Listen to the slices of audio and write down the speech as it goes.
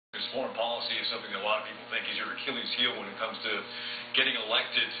foreign policy is something that a lot of people think is your Achilles heel when it comes to getting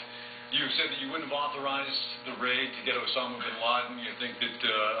elected. You said that you wouldn't have authorized the raid to get Osama bin Laden. You think that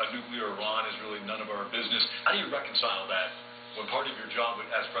a nuclear Iran is really none of our business. How do you reconcile that when part of your job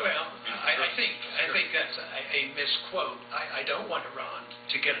as president? Well, I think that's a misquote. I don't want Iran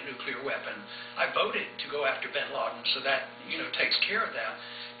to get a nuclear weapon. I voted to go after bin Laden, so that takes care of that.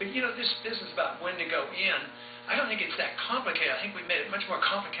 But this business about when to go in, I don't think it's that complicated. I think we've made it much more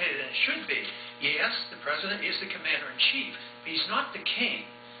complicated than it should be. Yes, the president is the commander-in-chief, but he's not the king.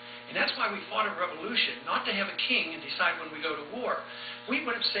 And that's why we fought a revolution, not to have a king and decide when we go to war. We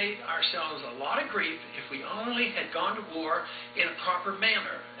would have saved ourselves a lot of grief if we only had gone to war in a proper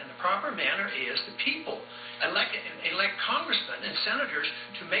manner. And the proper manner is the people elect congressmen and senators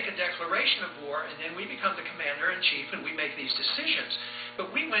to make a declaration of war, and then we become the commander-in-chief and we make these decisions.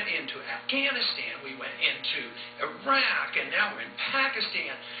 But we went into Afghanistan, we went into Iraq, and now we're in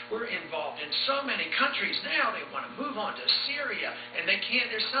Pakistan. We're involved in so many countries now. They want to move on to Syria, and they can't.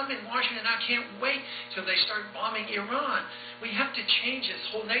 There's some in Washington, I can't wait till they start bombing Iran. We have to change this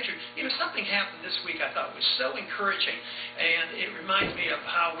whole nature. Something happened this week I thought was so encouraging, and it reminds me of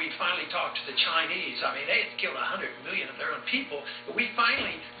how we finally talked to the Chinese. I mean, they had killed 100 million of their own people, but we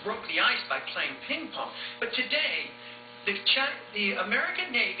finally broke the ice by playing ping pong. But today, the American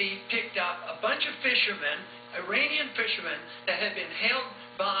Navy picked up a bunch of fishermen, Iranian fishermen, that had been held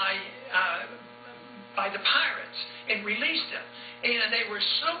by the pirates and released them. And they were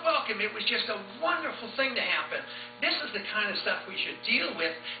so welcome. It was just a wonderful thing to happen. This is the kind of stuff we should deal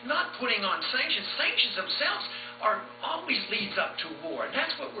with, not putting on sanctions. Sanctions themselves always leads up to war, and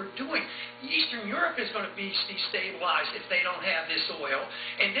that's what we're doing. Eastern Europe is going to be destabilized if they don't have this oil,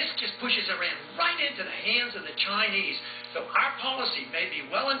 and this just pushes Iran right into the hands of the Chinese. So our policy may be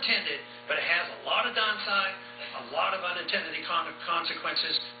well-intended, but it has a lot of downside, a lot of unintended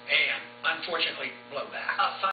consequences, and, unfortunately, blowback.